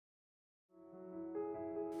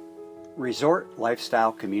Resort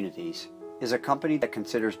Lifestyle Communities is a company that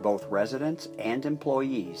considers both residents and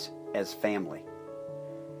employees as family.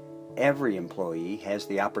 Every employee has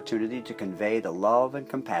the opportunity to convey the love and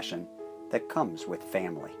compassion that comes with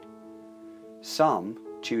family. Some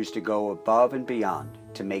choose to go above and beyond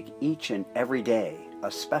to make each and every day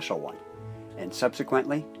a special one, and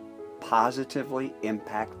subsequently positively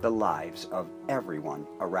impact the lives of everyone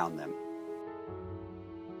around them.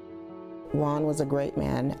 Ron was a great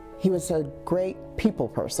man. He was a great people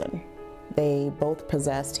person. They both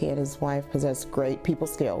possessed, he and his wife possessed great people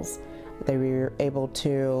skills. They were able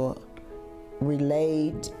to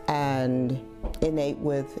relate and innate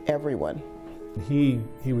with everyone. He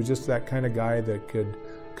was just that kind of guy that could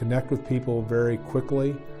connect with people very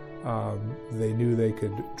quickly. They knew they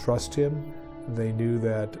could trust him. They knew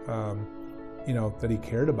that, that he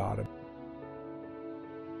cared about him.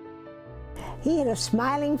 He had a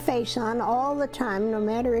smiling face on all the time. No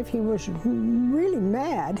matter if he was really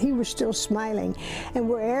mad, he was still smiling. And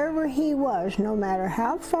wherever he was, no matter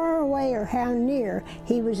how far away or how near,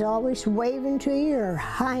 he was always waving to you or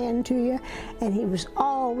hi-ing to you. And he was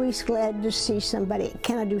always glad to see somebody.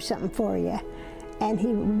 Can I do something for you? And he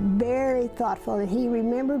was very thoughtful, and he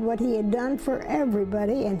remembered what he had done for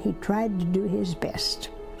everybody, and he tried to do his best.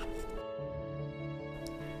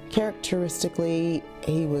 Characteristically,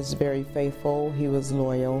 he was very faithful, he was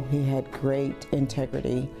loyal, he had great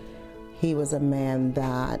integrity. He was a man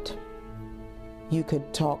that you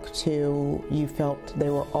could talk to, you felt they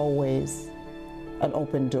were always an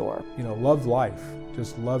open door. Loved life,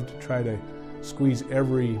 just loved to try to squeeze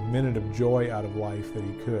every minute of joy out of life that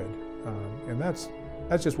he could. And that's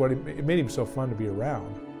just what it made him so fun to be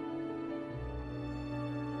around.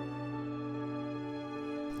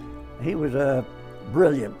 He was a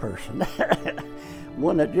brilliant person,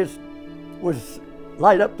 one that just was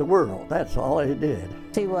light up the world. That's all he did.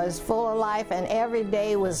 He was full of life, and every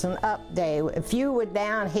day was an up day. If you were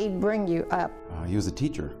down, he'd bring you up. He was a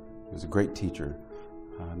teacher. He was a great teacher,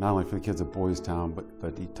 not only for the kids at Boys Town,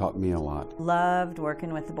 but he taught me a lot. Loved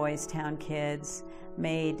working with the Boys Town kids,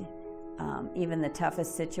 made even the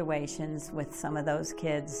toughest situations with some of those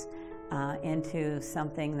kids into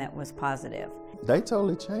something that was positive. They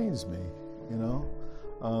totally changed me,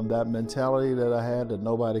 that mentality that I had that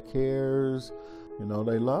nobody cares,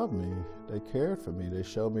 they loved me, they cared for me, they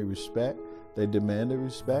showed me respect, they demanded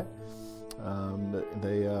respect,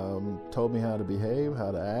 they told me how to behave,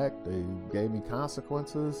 how to act, they gave me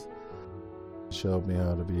consequences, showed me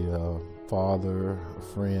how to be a father, a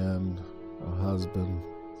friend, a husband,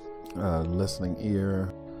 listening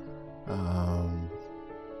ear. I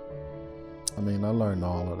learned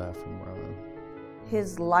all of that from Ron.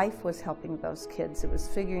 His life was helping those kids. It was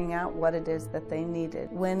figuring out what it is that they needed.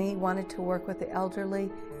 When he wanted to work with the elderly,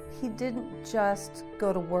 he didn't just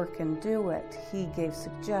go to work and do it. He gave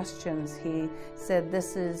suggestions. He said,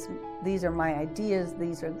 these are my ideas.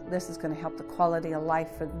 This is going to help the quality of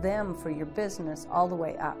life for them, for your business, all the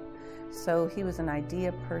way up. So he was an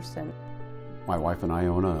idea person. My wife and I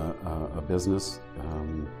own a business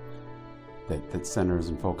that centers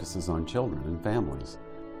and focuses on children and families.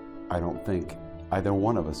 I don't think either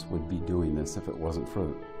one of us would be doing this if it wasn't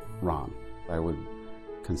for Ron. I would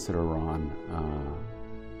consider Ron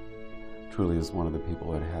truly as one of the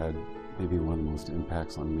people that had maybe one of the most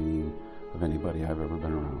impacts on me of anybody I've ever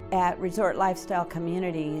been around. At Resort Lifestyle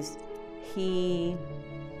Communities, he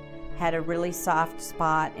had a really soft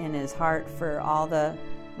spot in his heart for all the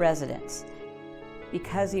residents.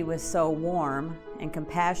 Because he was so warm and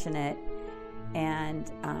compassionate and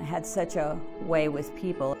had such a way with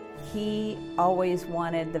people, he always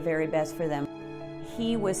wanted the very best for them.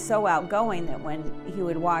 He was so outgoing that when he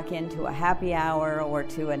would walk into a happy hour or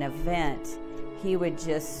to an event, he would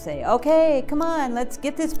just say, okay, come on, let's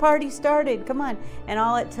get this party started, come on. And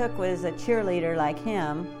all it took was a cheerleader like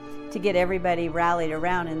him to get everybody rallied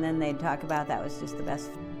around, and then they'd talk about that was just the best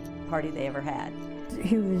party they ever had.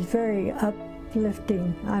 He was very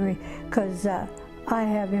uplifting, because I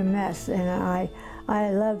have MS and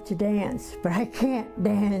I love to dance, but I can't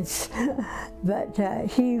dance. But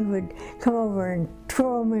he would come over and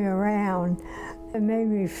twirl me around. It made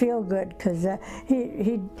me feel good because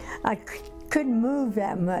I couldn't move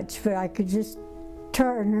that much, but I could just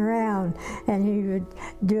turn around and he would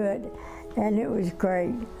do it, and it was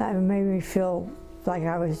great. It made me feel like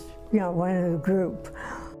I was, one of the group.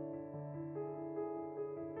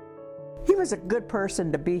 He was a good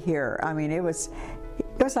person to be here. It was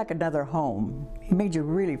like another home. He made you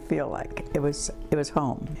really feel like it was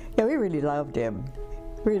home. Yeah, we really loved him,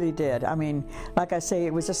 really did. Like I say,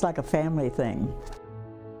 it was just like a family thing.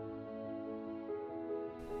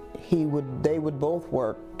 they would both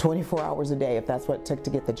work 24 hours a day if that's what it took to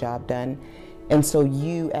get the job done. And so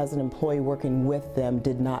you, as an employee working with them,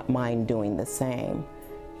 did not mind doing the same.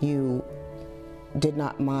 You did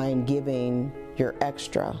not mind giving your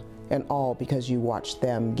extra and all because you watched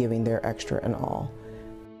them giving their extra and all.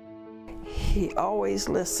 He always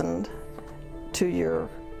listened to your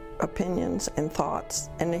opinions and thoughts,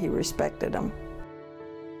 and he respected them.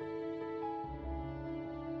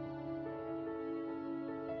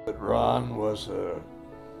 But Ron was a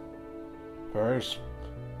very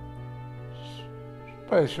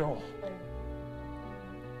special.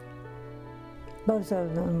 Both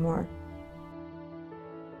of them were.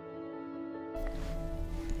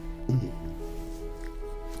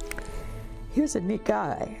 He was a neat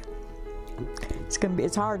guy.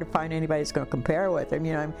 It's hard to find anybody that's going to compare with him.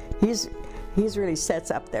 You know, he's really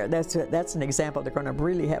sets up there. That's an example they're going to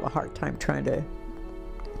really have a hard time trying to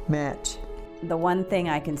match. The one thing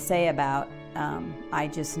I can say about, I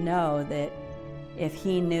just know that if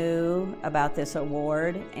he knew about this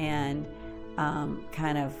award and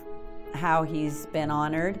kind of how he's been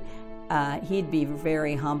honored, he'd be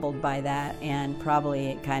very humbled by that and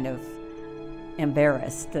probably kind of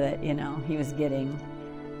embarrassed that, you know, he was getting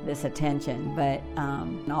this attention. But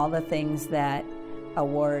all the things that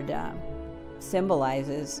award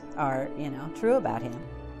symbolizes are, you know, true about him.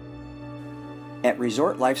 At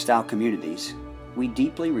Resort Lifestyle Communities, we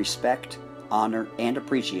deeply respect, honor, and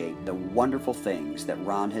appreciate the wonderful things that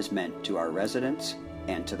Ron has meant to our residents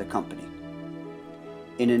and to the company.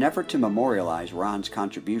 In an effort to memorialize Ron's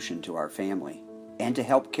contribution to our family and to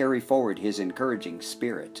help carry forward his encouraging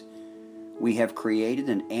spirit, we have created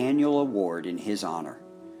an annual award in his honor.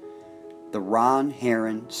 The Ron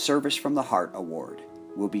Herron Service from the Heart Award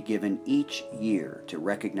will be given each year to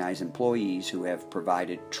recognize employees who have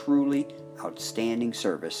provided truly outstanding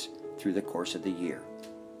service through the course of the year.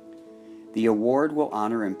 The award will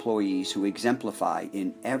honor employees who exemplify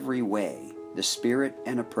in every way the spirit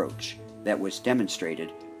and approach that was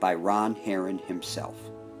demonstrated by Ron Herron himself.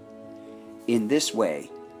 In this way,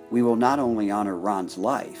 we will not only honor Ron's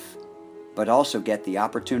life, but also get the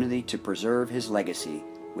opportunity to preserve his legacy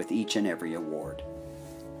with each and every award.